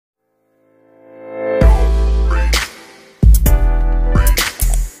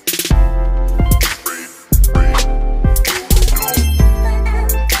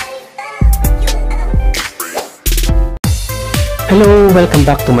Hello! Welcome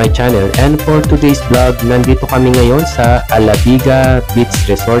back to my channel, and for today's vlog, nandito kami ngayon sa Alahbiga Beach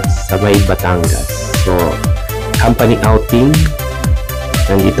Resort sa may Batangas. So, company outing,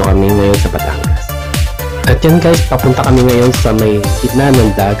 nandito kami ngayon sa Batangas. At yan guys, papunta kami ngayon sa may gitna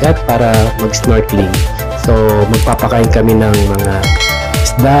ng dagat para mag-snorkeling. So, magpapakain kami ng mga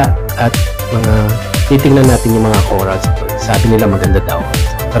isda at mga titingnan natin yung mga corals. Sabi nila maganda daw.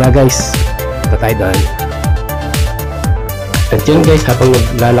 So, tara guys, punta tayo doon. At yun guys, habang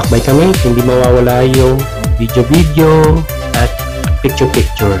naglalakbay kami, hindi mawawala yung video-video at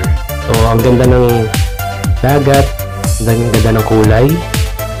picture-picture. So, ang ganda ng dagat, ang ganda ng kulay,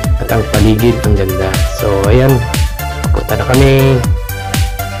 at ang paligid, ang ganda. So, ayan, papunta na kami.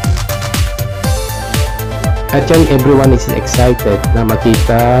 At yan, everyone is excited na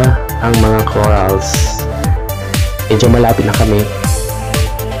makita ang mga corals. Medyo malapit na kami.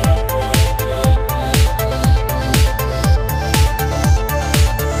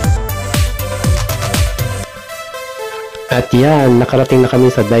 At yan, nakarating na kami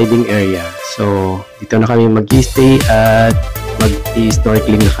sa diving area. So, dito na kami mag-stay at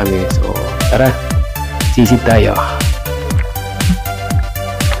mag-snorkeling na kami. So, tara, sisid tayo.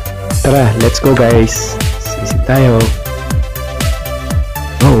 Tara, let's go guys. Sisid tayo.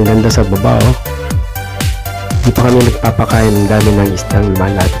 Oh, ang ganda sa baba oh. Hindi pa kami nagpapakain, ang dami ng isdang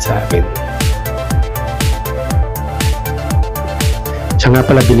lumalapit sa akin. Siya nga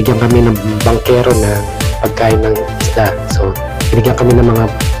pala, binigyan kami ng bangkero na pagkain ng isda. So, binigyan kami ng mga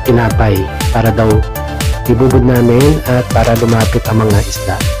tinapay para daw ibubod namin at para lumapit ang mga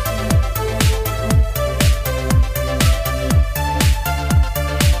isda.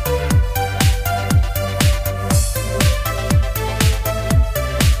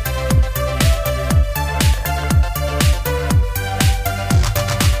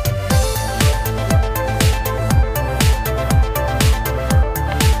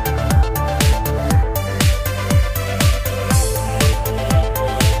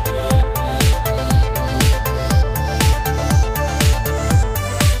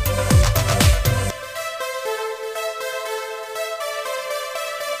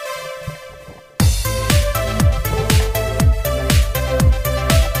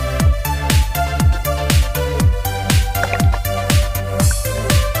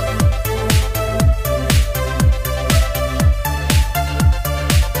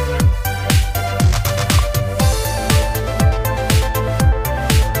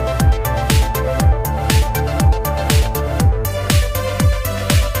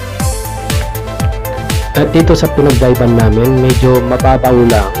 At dito sa pinagdivean namin, medyo mababaw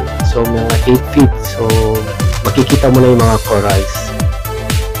lang. So, mga 8 feet. So, makikita mo na yung mga corals.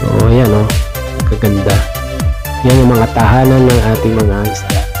 So, ayan o. Kaganda. Yan yung mga tahanan ng ating mga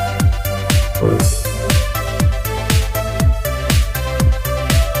isda. So,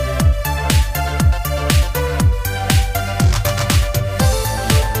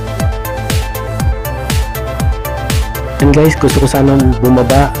 and guys, gusto ko sanang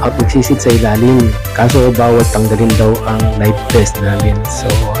bumaba at magsisid sa ilalim. Kaso bawal tanggalin daw ang life vest namin. So,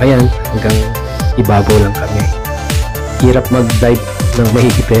 ayan, hanggang ibabaw lang kami. Hirap mag-dive ng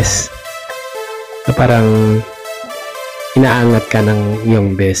mahigipes. So, parang inaangat ka ng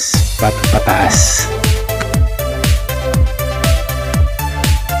iyong vest pataas.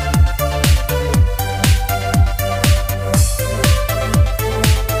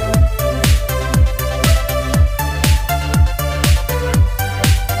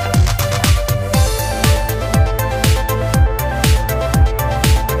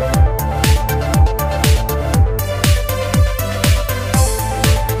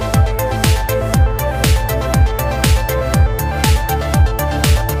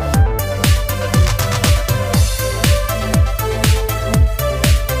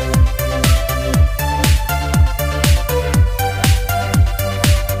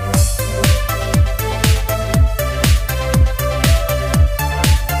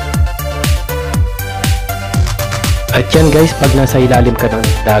 At yan guys, pag nasa ilalim ka ng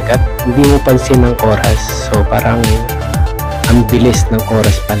dagat, hindi mo pansin ang oras. So parang ang bilis ng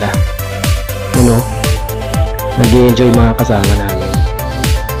oras pala. Ano? Nag-i-enjoy mga kasama namin.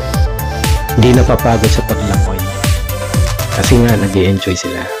 Hindi napapagod sa paglangoy. Kasi nga nag-i-enjoy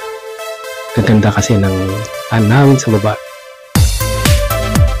sila. Gaganda kasi ng tanawin sa baba.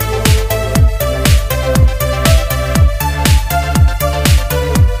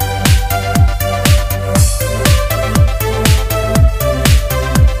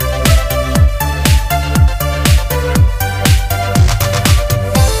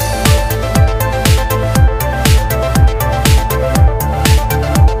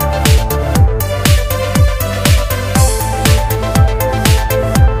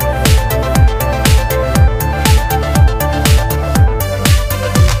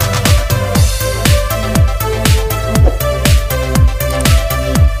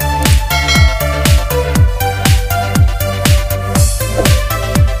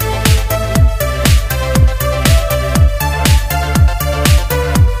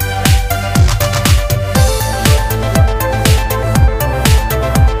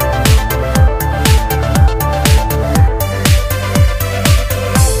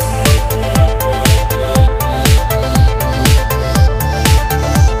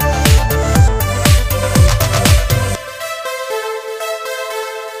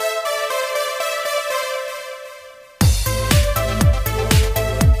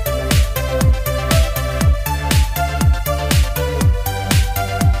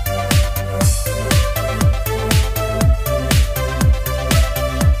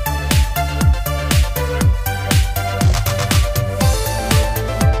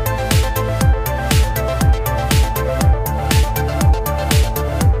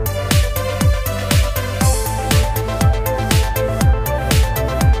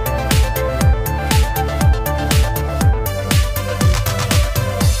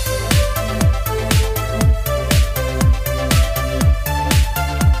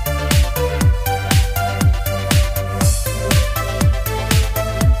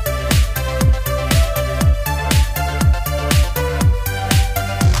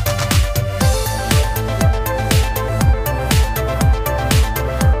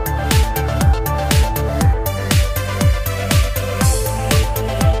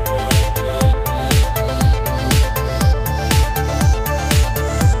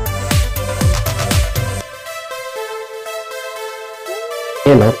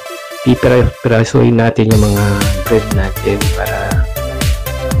 pipirasoin natin yung mga bread natin para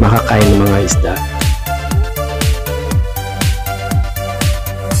makakain ng mga isda.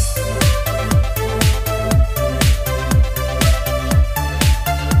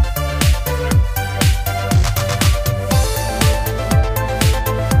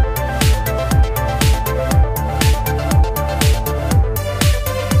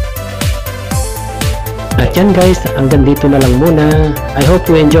 At yan guys, hanggang dito na lang muna. I hope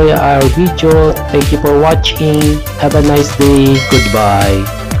you enjoy our video. Thank you for watching. Have a nice day.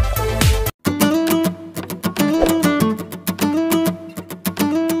 Goodbye.